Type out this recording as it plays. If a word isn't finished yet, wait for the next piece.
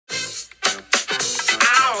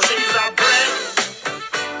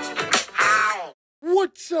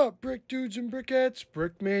What's up, brick dudes and brickettes?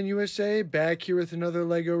 BrickManUsa back here with another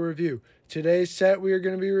LEGO review. Today's set we are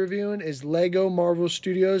going to be reviewing is LEGO Marvel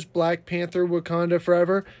Studios Black Panther Wakanda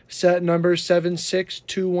Forever, set number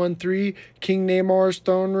 76213, King Namor's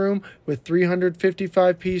Throne Room with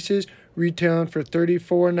 355 pieces, retailing for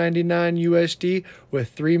 $34.99 USD with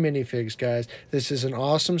 3 minifigs, guys. This is an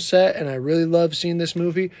awesome set, and I really love seeing this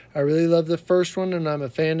movie. I really love the first one, and I'm a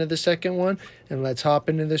fan of the second one. And let's hop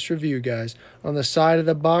into this review, guys. On the side of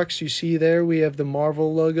the box, you see there, we have the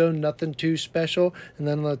Marvel logo, nothing too special. And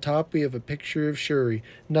then on the top, we have a picture of Shuri.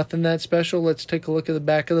 Nothing that special. Let's take a look at the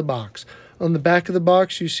back of the box. On the back of the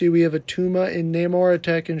box, you see we have a Tuma and Namor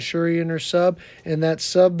attacking Shuri and her sub. And that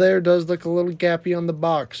sub there does look a little gappy on the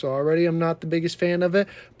box. So already I'm not the biggest fan of it.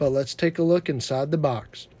 But let's take a look inside the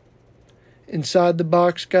box. Inside the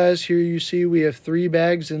box, guys, here you see we have 3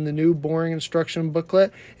 bags in the new boring instruction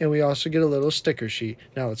booklet, and we also get a little sticker sheet.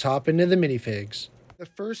 Now let's hop into the minifigs. The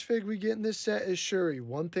first fig we get in this set is Shuri.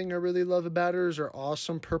 One thing I really love about her is her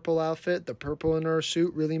awesome purple outfit. The purple in her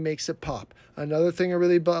suit really makes it pop. Another thing I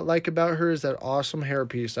really like about her is that awesome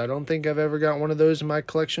hairpiece. I don't think I've ever got one of those in my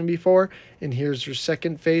collection before. And here's her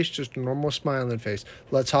second face, just a normal smiling face.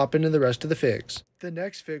 Let's hop into the rest of the figs. The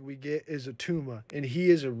next fig we get is a Tuma, and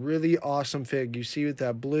he is a really awesome fig. You see with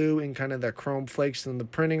that blue and kind of that chrome flakes in the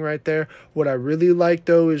printing right there. What I really like,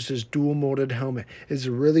 though, is his dual molded helmet. It's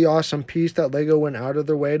a really awesome piece that LEGO went out of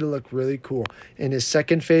their way to look really cool. And his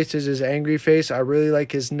second face is his angry face. I really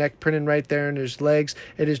like his neck printing right there and his legs.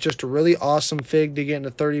 It is just a really awesome fig to get in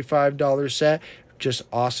a $35 set. Just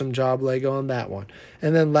awesome job, LEGO, on that one.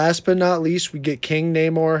 And then last but not least, we get King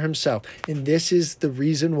Namor himself. And this is the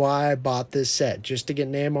reason why I bought this set, just to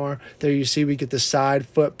get Namor. There you see we get the side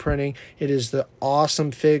foot printing. It is the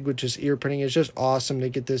awesome fig, which is ear printing. It's just awesome to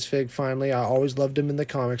get this fig finally. I always loved him in the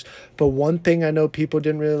comics. But one thing I know people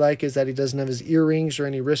didn't really like is that he doesn't have his earrings or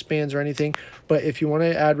any wristbands or anything. But if you want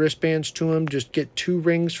to add wristbands to him, just get 2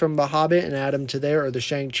 rings from The Hobbit and add them to there, or the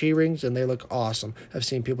Shang-Chi rings, and they look awesome. I've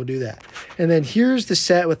seen people do that. And then here's the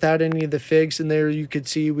set without any of the figs, and there you could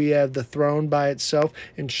see we have the throne by itself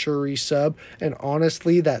and Shuri sub. And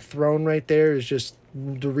honestly, that throne right there is just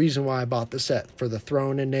the reason why I bought the set, for the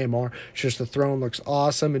throne and Namor. It's just the throne looks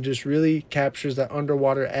awesome. It just really captures that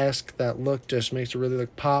underwater-esque, that look just makes it really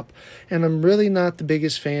look pop. And I'm really not the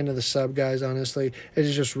biggest fan of the sub, guys, honestly. It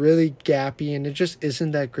is just really gappy, and it just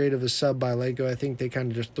isn't that great of a sub by LEGO. I think they kind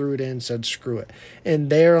of just threw it in and said screw it. And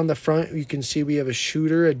there on the front, you can see we have a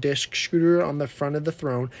shooter, a disc shooter on the front of the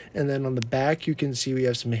throne. And then on the back, you can see we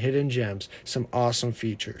have some hidden gems, some awesome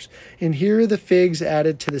features. And here are the figs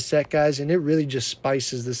added to the set, guys, and it really just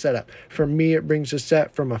spices the setup. For me, it brings the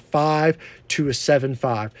set from a 5 to a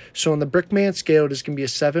 7.5. So on the Brickman scale, this can be a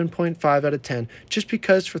 7.5 out of 10, just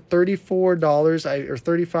because for $34 or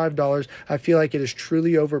 $35, I feel like it is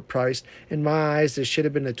truly overpriced. In my eyes, this should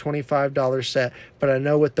have been a $25 set, but I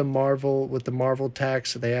know with the Marvel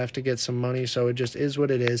tax, they have to get some money, so it just is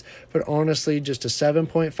what it is. But honestly, just a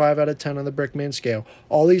 7.5 out of 10 on the Brickman scale.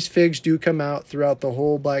 All these figs do come out throughout the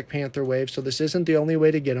whole Black Panther wave, so this isn't the only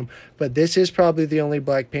way to get them, but this is probably the only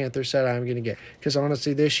Black Panther set I'm going to get, because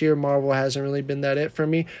honestly, this year, Marvel hasn't really been that it for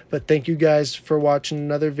me. But thank you guys for watching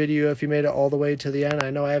another video. If you made it all the way to the end, I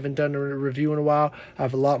know I haven't done a review in a while. I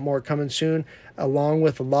have a lot more coming soon, along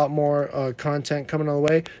with a lot more content coming on the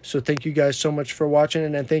way. So thank you guys so much for watching,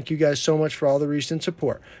 and then thank you guys so much for all the recent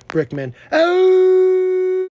support. Brickman, oh!